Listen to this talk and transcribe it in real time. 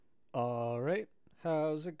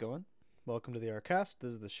How's it going? Welcome to the Arcast.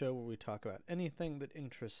 This is the show where we talk about anything that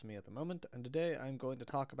interests me at the moment, and today I'm going to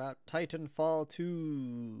talk about Titanfall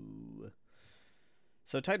 2.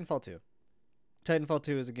 So, Titanfall 2. Titanfall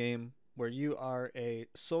 2 is a game where you are a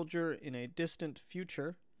soldier in a distant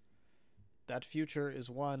future. That future is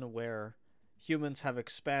one where humans have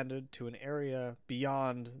expanded to an area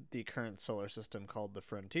beyond the current solar system called the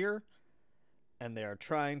Frontier, and they are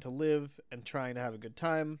trying to live and trying to have a good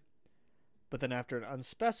time. But then after an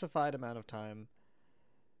unspecified amount of time,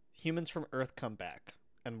 humans from Earth come back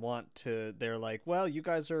and they're like, well, you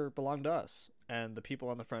guys belong to us. And the people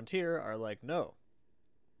on the frontier are like, no.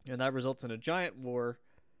 And that results in a giant war,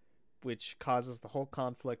 which causes the whole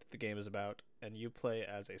conflict the game is about. And you play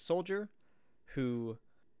as a soldier who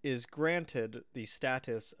is granted the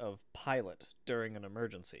status of pilot during an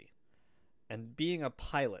emergency. And being a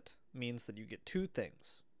pilot means that you get two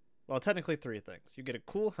things. Well, technically three things. You get a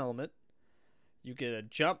cool helmet. You get a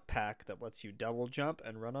jump pack that lets you double jump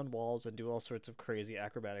and run on walls and do all sorts of crazy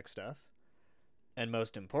acrobatic stuff. And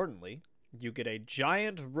most importantly, you get a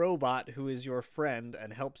giant robot who is your friend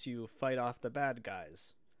and helps you fight off the bad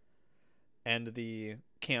guys. And the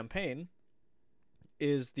campaign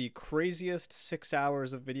is the craziest 6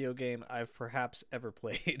 hours of video game I've perhaps ever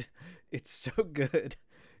played. It's so good.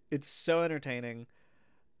 It's so entertaining.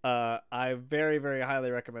 I very, very highly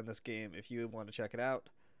recommend this game if you want to check it out.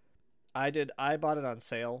 I bought it on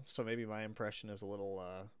sale, so maybe my impression is a little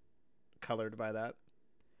colored by that.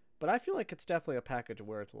 But I feel like it's definitely a package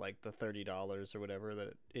worth like the $30 or whatever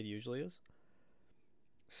that it usually is.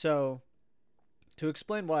 So, to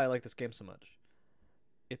explain why I like this game so much,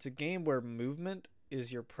 it's a game where movement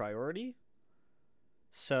is your priority.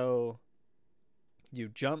 So, you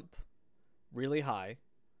jump really high,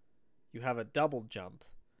 you have a double jump,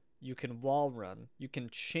 you can wall run. You can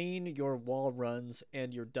chain your wall runs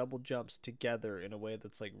and your double jumps together in a way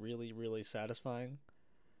that's like really, really satisfying.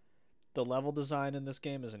 The level design in this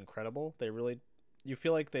game is incredible. You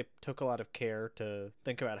feel like they took a lot of care to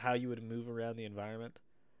think about how you would move around the environment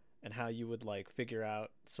and how you would like figure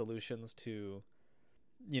out solutions to,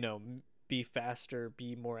 be faster,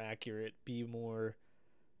 be more accurate, be more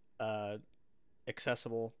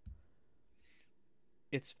accessible.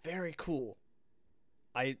 It's very cool.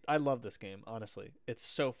 I love this game, honestly. It's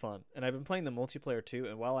so fun. And I've been playing the multiplayer too,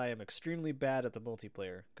 and while I am extremely bad at the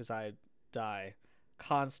multiplayer, because I die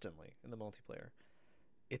constantly in the multiplayer,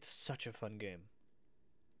 it's such a fun game.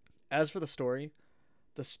 As for the story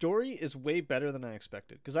is way better than I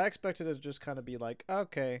expected, because I expected it to just kind of be like,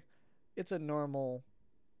 okay, it's a normal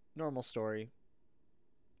story.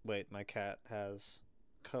 Wait, my cat has...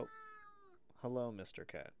 Hello, Mr.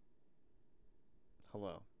 Cat.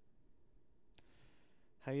 Hello.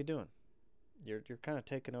 How you doing? You're kind of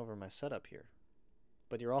taking over my setup here.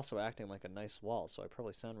 But you're also acting like a nice wall, so I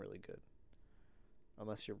probably sound really good.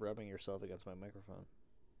 Unless you're rubbing yourself against my microphone.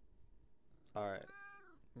 Alright.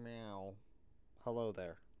 Meow. Hello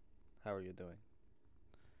there. How are you doing?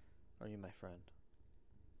 Are you my friend?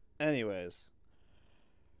 Anyways.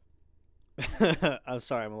 I'm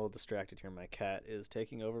sorry, I'm a little distracted here. My cat is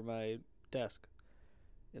taking over my desk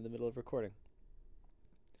in the middle of recording.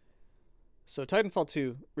 So Titanfall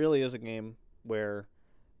 2 really is a game where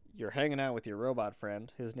you're hanging out with your robot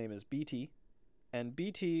friend. His name is BT. And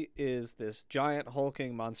BT is this giant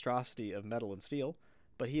hulking monstrosity of metal and steel,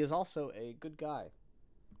 but he is also a good guy.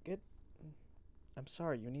 I'm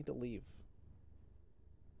sorry, you need to leave.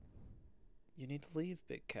 You need to leave,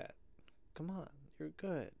 big cat. Come on, you're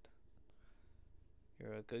good.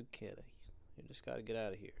 You're a good kitty. You just gotta get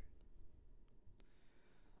out of here.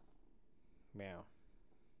 Meow.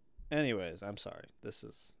 Anyways, I'm sorry. This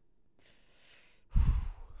is...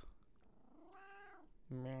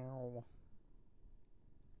 Meow.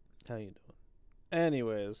 How you doing?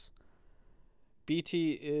 Anyways,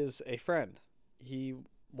 BT is a friend. He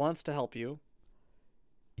wants to help you.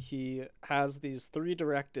 He has these 3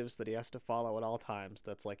 directives that he has to follow at all times.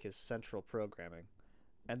 That's like his central programming.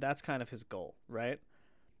 And that's kind of his goal, right?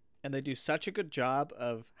 And they do such a good job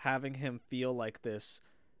of having him feel like this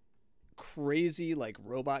crazy like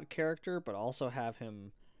robot character, but also have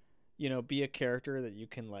him be a character that you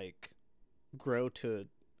can like grow to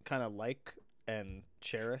kind of like and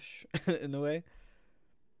cherish in a way.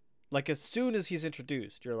 Like as soon as he's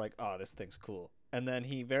introduced, you're like, oh, this thing's cool. And then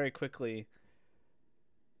he very quickly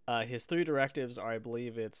his 3 directives are, I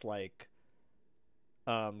believe it's like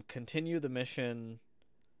continue the mission,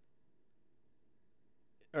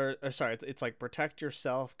 or sorry, it's like protect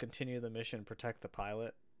yourself, continue the mission, protect the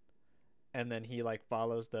pilot. And then he like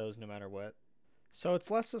follows those no matter what. So it's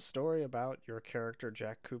less a story about your character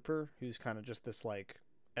Jack Cooper, who's kind of just this like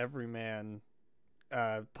everyman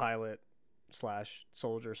pilot slash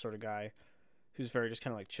soldier sort of guy who's very just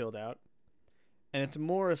kind of like chilled out. And it's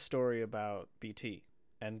more a story about BT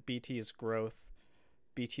and BT's growth,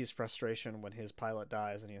 BT's frustration when his pilot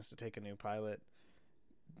dies and he has to take a new pilot.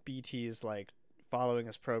 BT's like following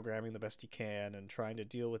his programming the best he can and trying to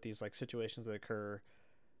deal with these like situations that occur.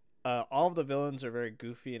 All of the villains are very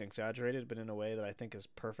goofy and exaggerated, but in a way that I think is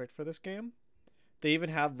perfect for this game. They even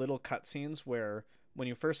have little cutscenes where when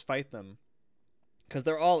you first fight them, because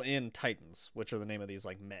they're all in Titans, which are the name of these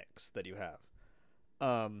like mechs that you have.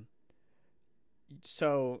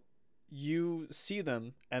 So you see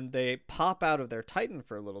them and they pop out of their Titan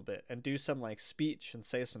for a little bit and do some like speech and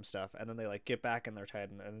say some stuff, and then they like get back in their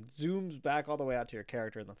Titan and it zooms back all the way out to your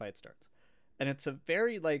character and the fight starts. And it's a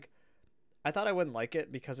very like, I thought I wouldn't like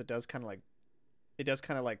it because it does kind of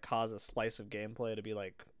like cause a slice of gameplay to be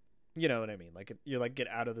like, you know what I mean? Like you like get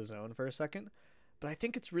out of the zone for a second. But I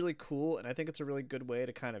think it's really cool, and I think it's a really good way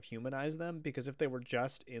to kind of humanize them, because if they were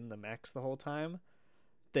just in the mechs the whole time,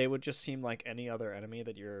 they would just seem like any other enemy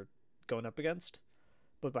that you're going up against.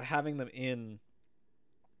 But by having them in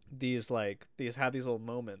these little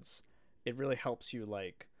moments, it really helps you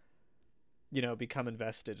like, you know, become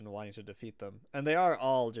invested in wanting to defeat them. And they are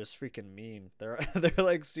all just freaking mean. They're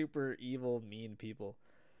like super evil, mean people.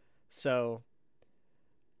 So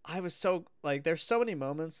I was so like, there's so many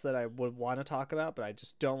moments that I would want to talk about, but I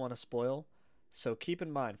just don't want to spoil. So keep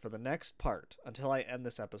in mind for the next part, until I end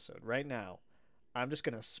this episode right now, I'm just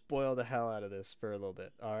going to spoil the hell out of this for a little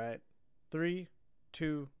bit. All right. 3,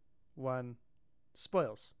 2, 1.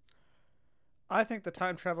 Spoils. I think the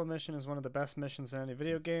time travel mission is one of the best missions in any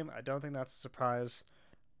video game. I don't think that's a surprise.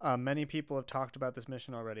 Many people have talked about this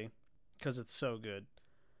mission already because it's so good.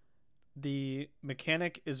 The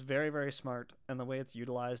mechanic is very, very smart, and the way it's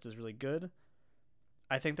utilized is really good.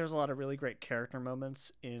 I think there's a lot of really great character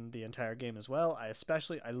moments in the entire game as well. I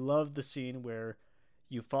love the scene where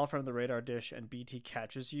you fall from the radar dish and BT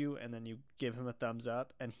catches you, and then you give him a thumbs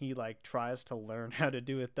up, and he like tries to learn how to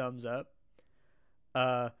do a thumbs up.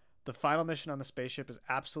 The final mission on the spaceship is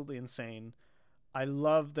absolutely insane. I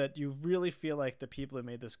love that you really feel like the people who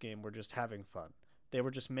made this game were just having fun. They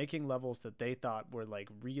were just making levels that they thought were like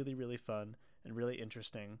really, really fun and really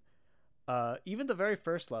interesting. Even the very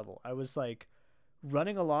first level, I was like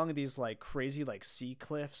running along these like crazy like sea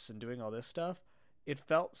cliffs and doing all this stuff. It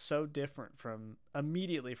felt so different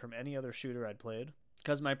immediately from any other shooter I'd played,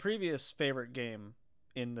 because my previous favorite game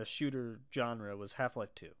in the shooter genre was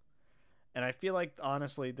Half-Life 2. And I feel like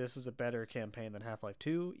honestly this is a better campaign than Half-Life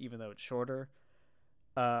 2, even though it's shorter.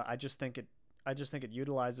 I just think it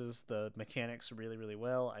utilizes the mechanics really, really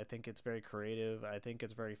well. I think it's very creative. I think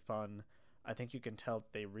it's very fun. I think you can tell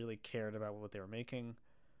that they really cared about what they were making.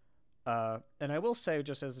 And I will say,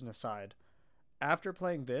 just as an aside, after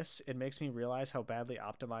playing this, it makes me realize how badly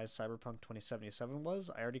optimized Cyberpunk 2077 was.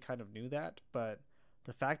 I already kind of knew that, but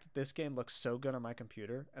the fact that this game looks so good on my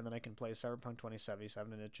computer, and then I can play Cyberpunk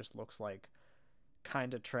 2077 and it just looks like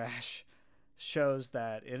kind of trash, shows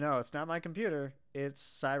that, you know, it's not my computer, it's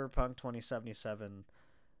Cyberpunk 2077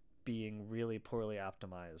 being really poorly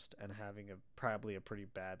optimized and having probably a pretty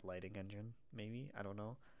bad lighting engine, maybe, I don't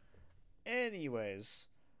know. Anyways,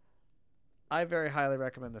 I very highly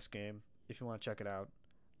recommend this game if you want to check it out.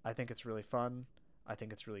 I think it's really fun. I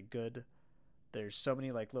think it's really good. There's so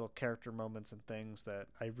many like little character moments and things that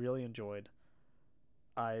I really enjoyed.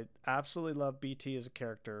 I absolutely love BT as a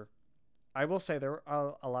character. I will say there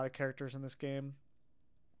are a lot of characters in this game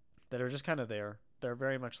that are just kind of there. They're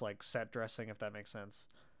very much like set dressing, if that makes sense.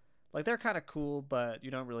 Like they're kind of cool, but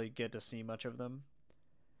you don't really get to see much of them.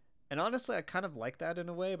 And honestly, I kind of like that in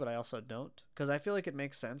a way, but I also don't, because I feel like it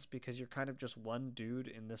makes sense because you're kind of just one dude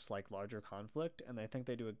in this like larger conflict, and I think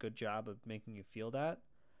they do a good job of making you feel that.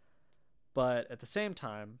 But at the same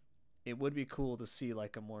time, it would be cool to see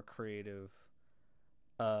like a more creative,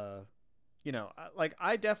 like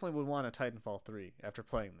I definitely would want a Titanfall 3 after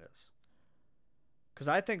playing this. Because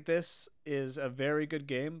I think this is a very good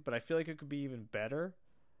game, but I feel like it could be even better.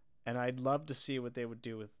 And I'd love to see what they would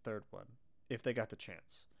do with the third one, if they got the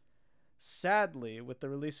chance. Sadly, with the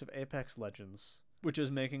release of Apex Legends, which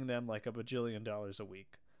is making them like $1 bajillion a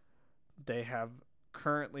week, they have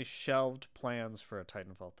currently shelved plans for a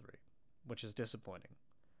Titanfall 3, which is disappointing.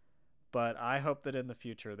 But I hope that in the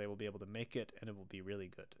future they will be able to make it, and it will be really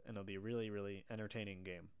good, and it'll be a really, really entertaining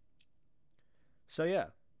game. So yeah,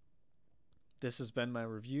 this has been my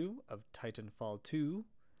review of Titanfall 2.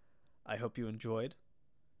 I hope you enjoyed,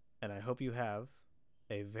 and I hope you have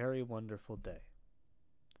a very wonderful day.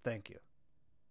 Thank you.